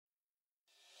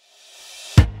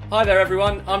Hi there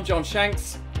everyone, I'm John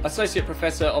Shanks, Associate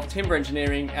Professor of Timber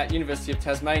Engineering at University of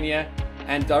Tasmania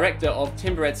and Director of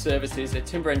Timber Ed Services at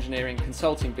Timber Engineering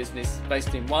Consulting Business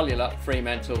based in Waliallup,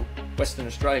 Fremantle, Western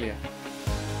Australia.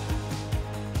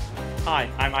 Hi,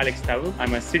 I'm Alex Tau.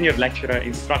 I'm a Senior Lecturer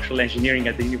in Structural Engineering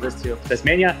at the University of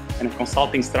Tasmania and a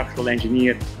Consulting Structural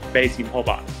Engineer based in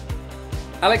Hobart.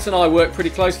 Alex and I work pretty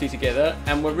closely together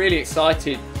and we're really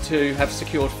excited to have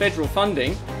secured federal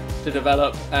funding to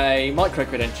develop a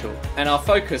micro-credential, and our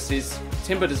focus is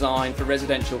timber design for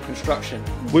residential construction.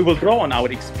 We will draw on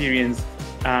our experience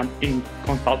in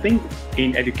consulting,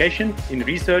 in education, in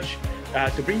research,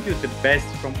 to bring you the best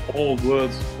from all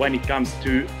worlds when it comes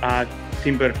to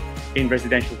timber in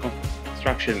residential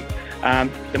construction.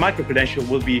 The micro-credential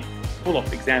will be full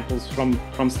of examples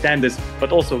from standards,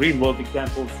 but also real-world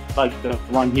examples like the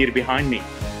one here behind me.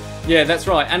 Yeah, that's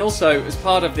right. And also, as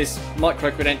part of this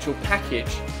micro-credential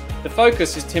package, the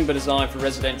focus is timber design for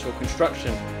residential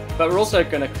construction, but we're also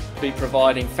going to be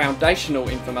providing foundational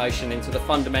information into the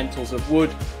fundamentals of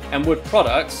wood and wood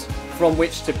products from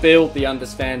which to build the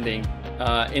understanding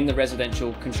in the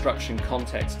residential construction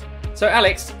context. So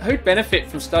Alex, who'd benefit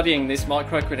from studying this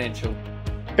micro-credential?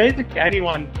 Basically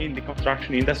anyone in the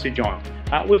construction industry, John.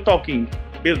 We're talking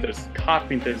builders,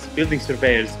 carpenters, building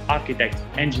surveyors, architects,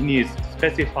 engineers,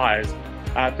 specifiers,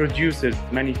 producers,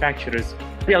 manufacturers.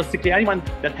 Realistically, anyone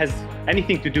that has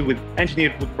anything to do with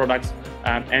engineered wood products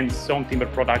and sawn timber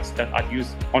products that are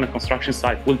used on a construction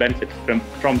site will benefit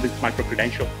from this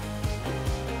micro-credential.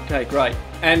 Okay, great.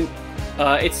 And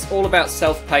it's all about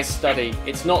self-paced study.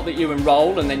 It's not that you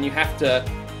enroll and then you have to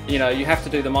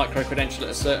do the micro-credential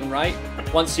at a certain rate.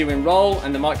 Once you enroll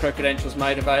and the micro-credential is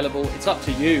made available, it's up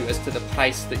to you as to the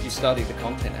pace that you study the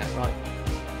content at, right?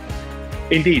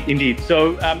 Indeed.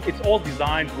 So it's all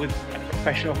designed with a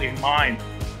professional in mind.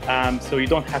 So you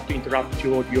don't have to interrupt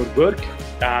your work,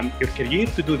 your career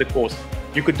to do the course.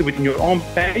 You could do it in your own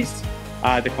pace.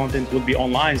 The content will be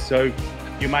online. So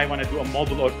you might want to do a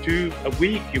module or two a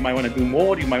week. You might want to do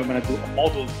more. You might want to do a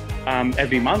module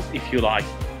every month if you like.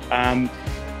 And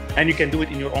you can do it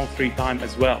in your own free time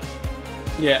as well.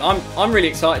 Yeah, I'm really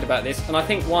excited about this, and I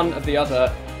think one of the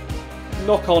other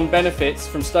knock-on benefits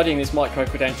from studying this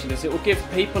micro-credential is it will give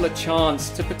people a chance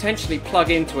to potentially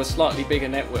plug into a slightly bigger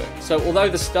network. So although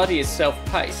the study is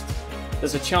self-paced,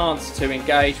 there's a chance to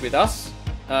engage with us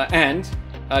and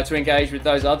to engage with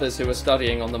those others who are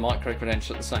studying on the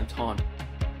micro-credential at the same time.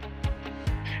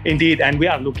 Indeed, and we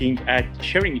are looking at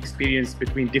sharing experience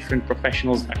between different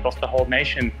professionals across the whole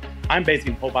nation. I'm based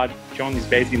in Hobart, John is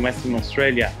based in Western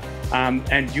Australia,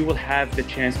 and you will have the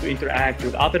chance to interact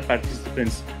with other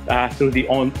participants through the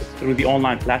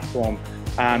online platform.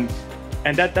 And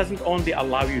that doesn't only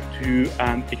allow you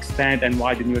to expand and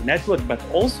widen your network, but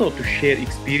also to share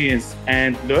experience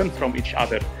and learn from each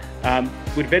other.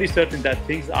 We're very certain that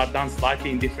things are done slightly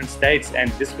in different states,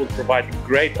 and this will provide a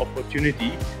great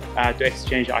opportunity to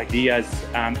exchange ideas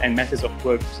and methods of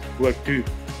work too.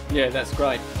 Yeah, that's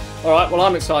great. All right, well,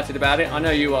 I'm excited about it. I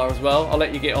know you are as well. I'll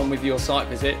let you get on with your site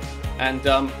visit. And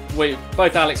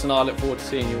both Alex and I look forward to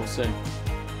seeing you all soon.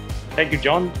 Thank you,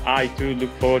 John. I too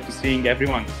look forward to seeing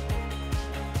everyone.